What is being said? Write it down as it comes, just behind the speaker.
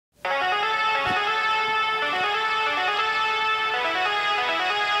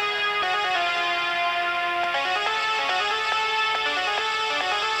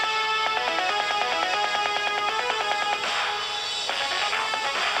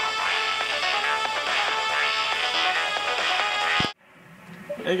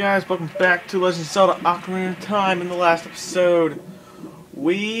Hey guys, welcome back to Legend of Zelda Ocarina of Time. In the last episode,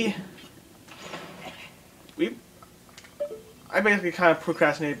 I basically kind of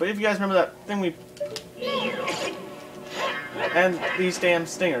procrastinated, but if you guys remember that thing and these damn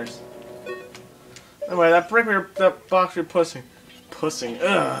stingers. Anyway, that box we were pushing,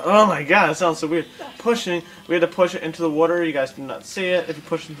 oh my god, that sounds so weird. We had to push it into the water. You guys did not see it. If you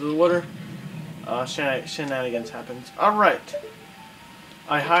push it into the water, shenanigans happens. Alright.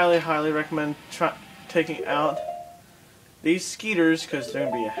 I highly recommend taking out these skeeters because they're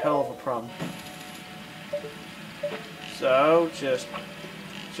going to be a hell of a problem. So, just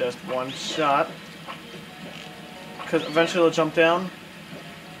one shot. Because eventually they'll jump down.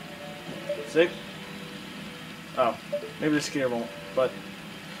 See? Oh, maybe the skeeter won't. But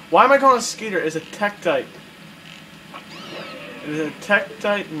why am I calling it a skeeter? It's a Tektite. It is a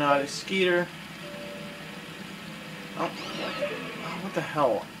Tektite, not a skeeter. Oh. What the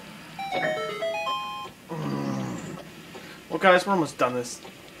hell? Well, guys, we're almost done this.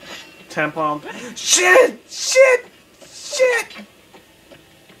 Tampon. Shit!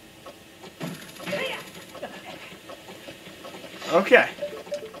 Okay.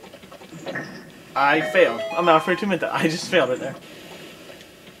 I failed. I'm not afraid to admit that. I just failed right there.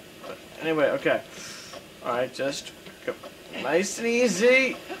 But anyway, okay. Alright, just go. Nice and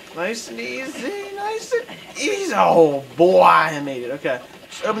easy. Oh boy, I made it. Okay.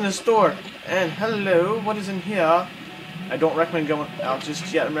 Just open this door. And hello, what is in here? I don't recommend going out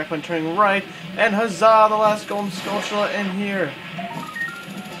just yet. I recommend turning right. And huzzah, the last golden skull in here.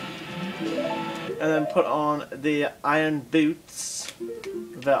 And then put on the iron boots.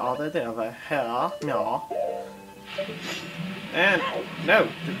 Where are they? They are here. No. And no,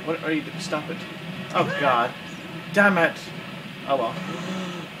 what are you doing? Stop it. Oh god. Damn it. Oh well.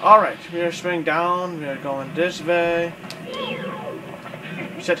 Alright, we are swinging down. We are going this way.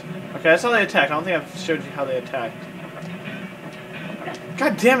 Shit. Okay, that's how they attack. I don't think I've showed you how they attack.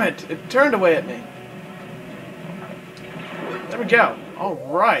 God damn it! It turned away at me. There we go.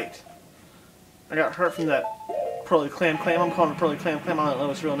 Alright. I got hurt from that Pearly Clam. I'm calling it Pearly Clam. I don't know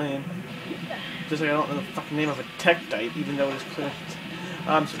its real name. Just like I don't know the fucking name of a Tektite, even though it is clear.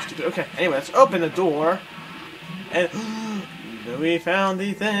 I'm so stupid. Okay, anyway, let's open the door. And we found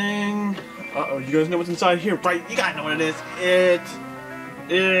the thing. Uh-oh, you guys know what's inside here, right? You gotta know what it is. It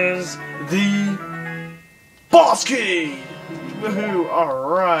is the boss key! Woohoo!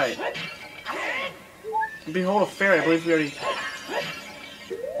 Alright. Behold a fairy. I believe we already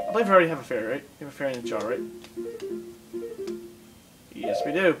have a fairy, right? We have a fairy in the jar, right? Yes,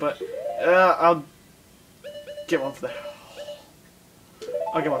 we do, but I'll get one for the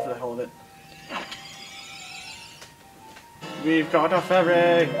hell of it. We've got a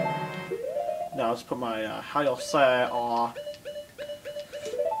fairy! Now let's put my, how you'll say,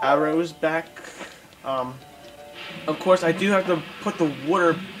 arrows back. Of course, I do have to put the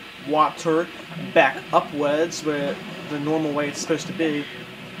water back upwards, where the normal way it's supposed to be.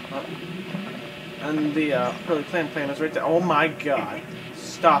 And the Pearly Clam is right there. Oh my god.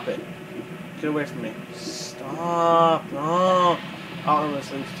 Stop it. Get away from me. Stop. Oh. I don't know where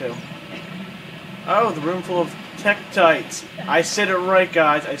this leads to. Oh, the room full of Tektites. I said it right,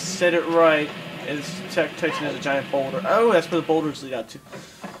 guys. I said it right. It's Tektites and there's a giant boulder. Oh, that's where the boulders lead out to.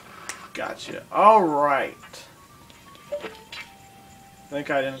 Gotcha. Alright. Thank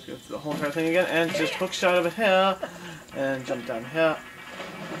God I didn't go through the whole entire thing again. And just hook shot over here. And jump down here.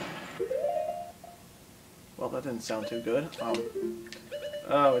 Well, that didn't sound too good.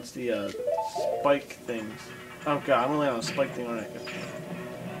 Oh, it's the spike things. Oh god, I'm only on a spike thing, aren't I?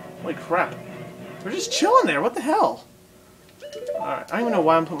 Holy crap. We're just chilling there, what the hell? Alright, I don't even know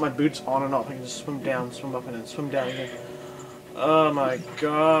why I'm putting my boots on and off. I can just swim down, swim up, and then swim down again. Oh my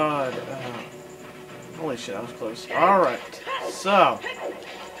god. Holy shit, that was close. Alright, so.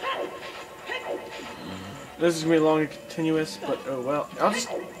 This is going to be long and continuous, but oh well. I'll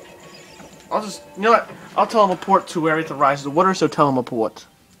just, you know what? I'll teleport to where I have to rise to the water, so teleport.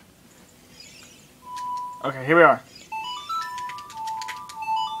 Okay, here we are.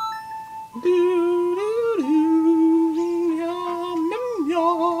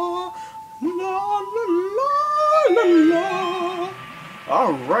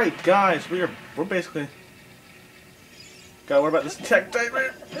 Alright, guys, we're basically gotta worry about this Tektite,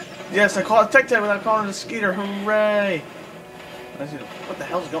 man. Yes, I call it Tektite without calling it a skeeter. Hooray! What the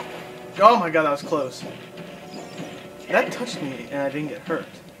hell's going on? Oh my god, that was close. That touched me and I didn't get hurt.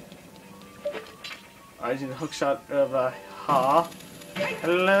 I just need a hook shot of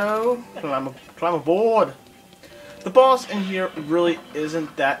Hello? Climb aboard. The boss in here really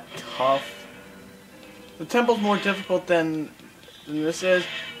isn't that tough. The temple's more difficult than than this is.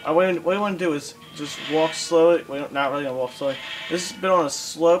 What you want to do is just walk slowly. Well, not really gonna walk slowly. This has been on a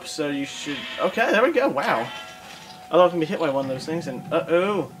slope, so you should. Okay, there we go. Wow. I thought I was gonna be hit by one of those things, and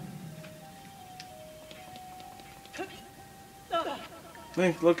oh.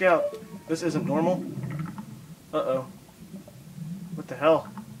 Link, look out. This isn't normal. Uh-oh. What the hell?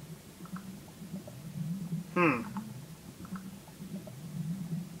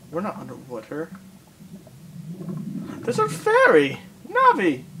 We're not underwater. There's a fairy!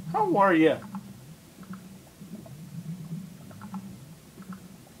 Navi! How are you?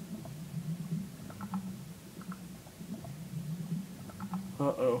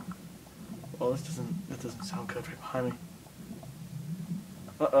 Uh-oh. Well, that doesn't sound good right behind me.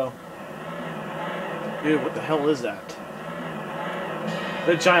 Uh-oh. Dude, what the hell is that?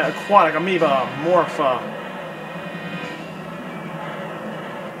 The giant aquatic amoeba morpha.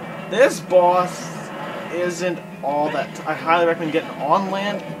 This boss isn't all that. I highly recommend getting on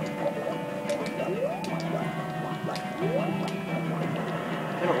land.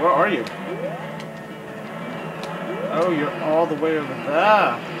 Damn it, where are you? Oh, you're all the way over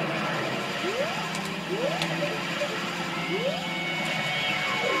there.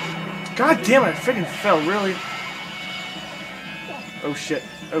 God damn it, I freaking fell, really? Oh shit,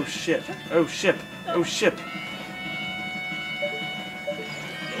 oh shit, oh ship, oh ship.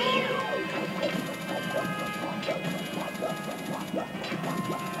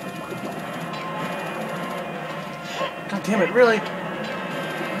 God damn it, really?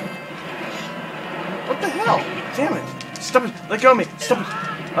 What the hell? Damn it. Stop it, let go of me, stop it.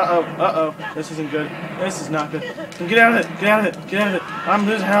 Uh-oh, uh-oh, this isn't good. This is not good. Get out of it, get out of it, get out of it. I'm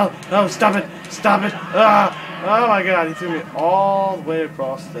losing hell. Oh, stop it, stop it. Ah! Oh my god, he threw me all the way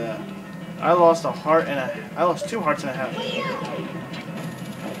across there. I lost a heart and I lost 2 hearts and a half.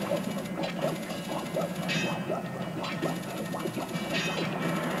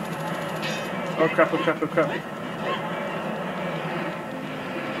 Oh crap, oh crap, oh crap.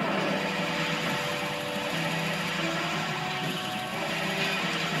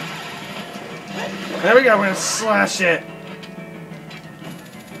 There we go, we're gonna slash it.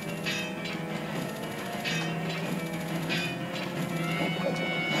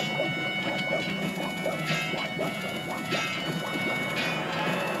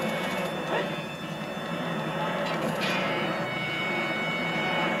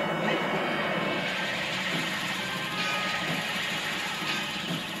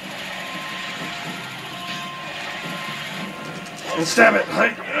 And stab it.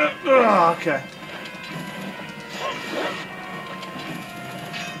 Okay.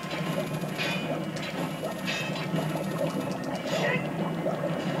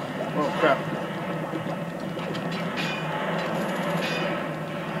 Oh crap.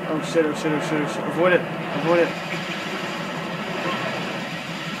 Oh shit, oh shit, oh shit, oh shit. Avoid it. Avoid it.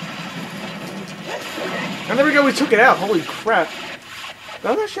 And there we go, we took it out. Holy crap.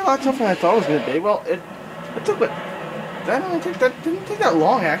 That was actually a lot tougher than I thought it was going to be. Well, it took, but that didn't take that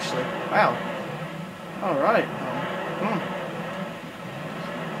long, actually. Wow. Alright.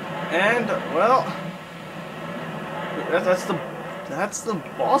 And, well, that's the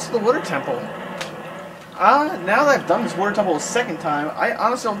boss of the Water Temple. Now that I've done this Water Temple a second time, I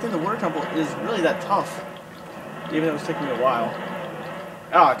honestly don't think the Water Temple is really that tough. Even though it was taking me a while.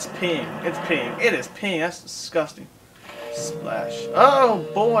 Oh, it's peeing. It's peeing. It is peeing. That's disgusting. Splash. Oh,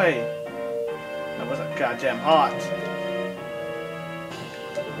 boy. That wasn't goddamn hot.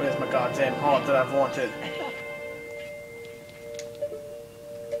 Where's my goddamn heart that I've wanted?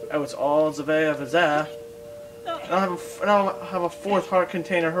 Oh, it's all the way over there. And I'll have a 4th heart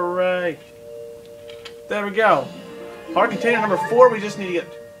container. Hooray! There we go. Heart container number 4. We just need to get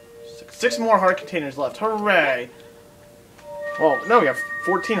 6 more heart containers left. Hooray! Well, no, we have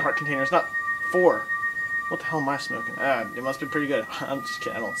 14 heart containers, not 4. What the hell am I smoking? Ah, it must be pretty good. I'm just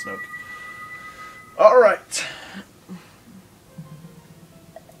kidding. I don't smoke. Alright.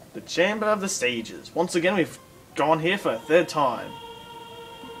 The Chamber of the Sages. Once again, we've gone here for a 3rd time.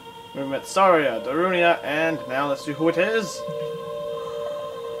 We met Saria, Darunia, and now let's see who it is.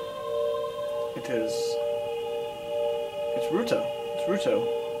 It's Ruto. It's Ruto.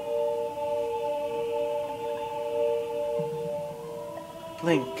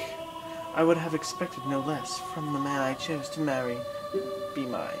 Link, I would have expected no less from the man I chose to marry. Be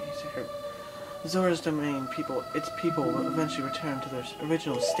my her. Zora's domain its people will eventually return to their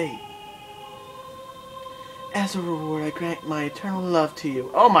original state. As a reward, I grant my eternal love to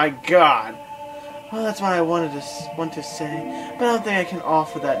you. Oh my god! Well, that's what I want to say, but I don't think I can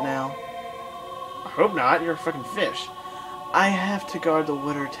offer that now. I hope not. You're a fucking fish. I have to guard the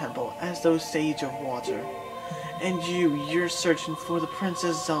Water Temple as those Sage of Water. And you're searching for the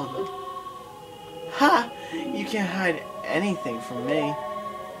Princess Zelda. Ha! You can't hide anything from me.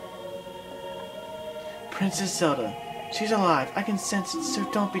 Princess Zelda. She's alive. I can sense it, so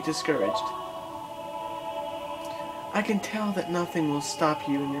don't be discouraged. I can tell that nothing will stop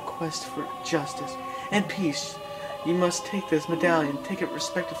you in your quest for justice and peace. You must take this medallion. Take it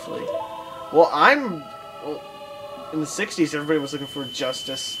respectfully. Well, in the 60s, everybody was looking for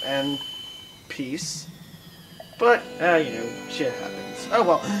justice and peace. But, you know, shit happens. Oh,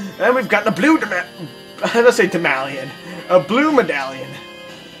 well. And we've got the blue let's say medallion. A blue medallion.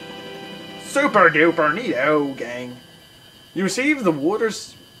 Super duper neato, gang. You receive the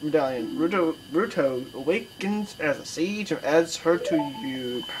water's medallion. Ruto awakens as a sage and adds her to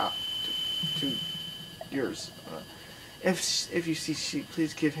you. To yours. If you see Sheik,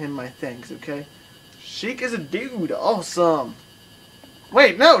 please give him my thanks, okay? Sheik is a dude. Awesome.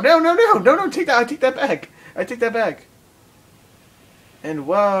 Wait, no, take that. I take that back. I take that back. And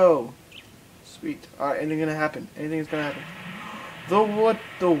whoa. Sweet. Alright, anything gonna happen. Anything's gonna happen.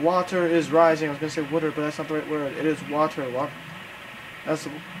 The water is rising. I was gonna say water, but that's not the right word. It is water. As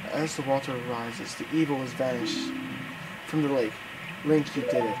the water rises, the evil is vanished from the lake. Link, you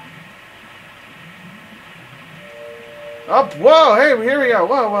did it. Up! Whoa! Hey, here we go!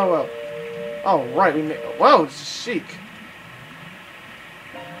 Whoa! All right, we made. Whoa! It's Sheik.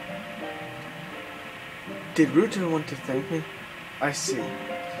 Did Ruto want to thank me? I see.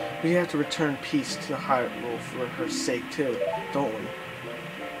 We have to return peace to the Hyrule for her sake too, don't we?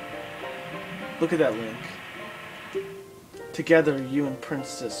 Look at that, Link. Together, you and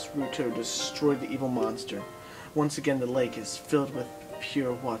Princess Ruto destroyed the evil monster. Once again, the lake is filled with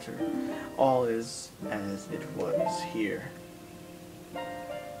pure water. All is as it was here.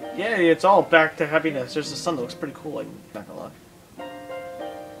 Yay, it's all back to happiness. There's the sun that looks pretty cool, I'm not gonna lie.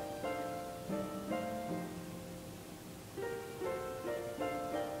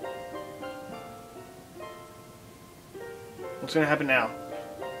 What's gonna happen now?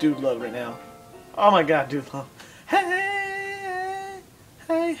 Dude love right now. Oh my god, dude love. Hey.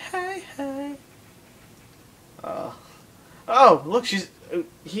 Oh, look,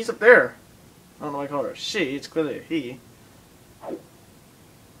 he's up there. I don't know why I call her she, it's clearly a he.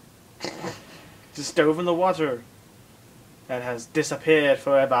 Just dove in the water. That has disappeared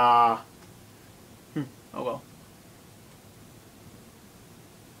forever. Oh well.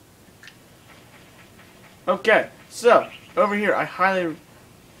 Okay, so, over here, I highly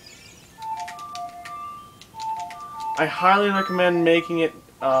recommend making it,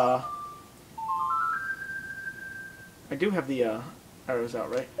 I do have the, arrows out,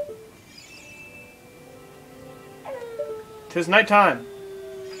 right? 'Tis nighttime.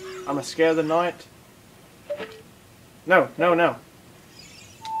 I'm scared of the night. No.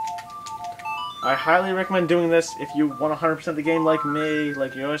 I highly recommend doing this if you want 100% the game like me,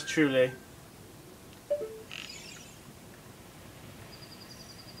 like yours truly.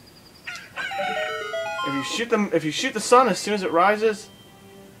 If you shoot the sun as soon as it rises,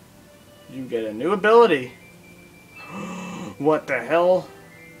 you get a new ability. What the hell?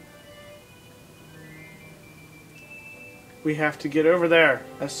 We have to get over there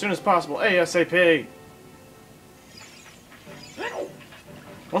as soon as possible, ASAP.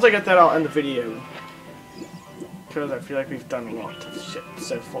 Once I get that, I'll end the video, because I feel like we've done a lot of shit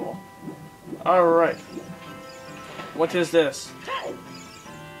so far. Alright. What is this?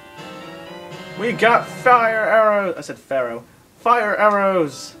 We got fire arrows. I said pharaoh. Fire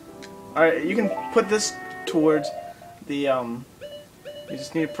arrows. Alright, you can put this towards the, you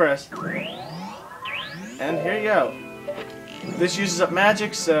just need to press. And here you go. This uses up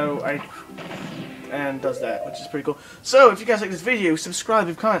magic, and does that, which is pretty cool. So, if you guys like this video, subscribe,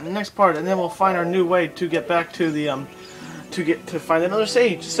 leave a comment in the next part, and then we'll find our new way to get back to the, to find another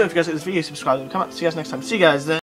sage. So, if you guys like this video, subscribe, leave a comment. See you guys next time. See you guys then.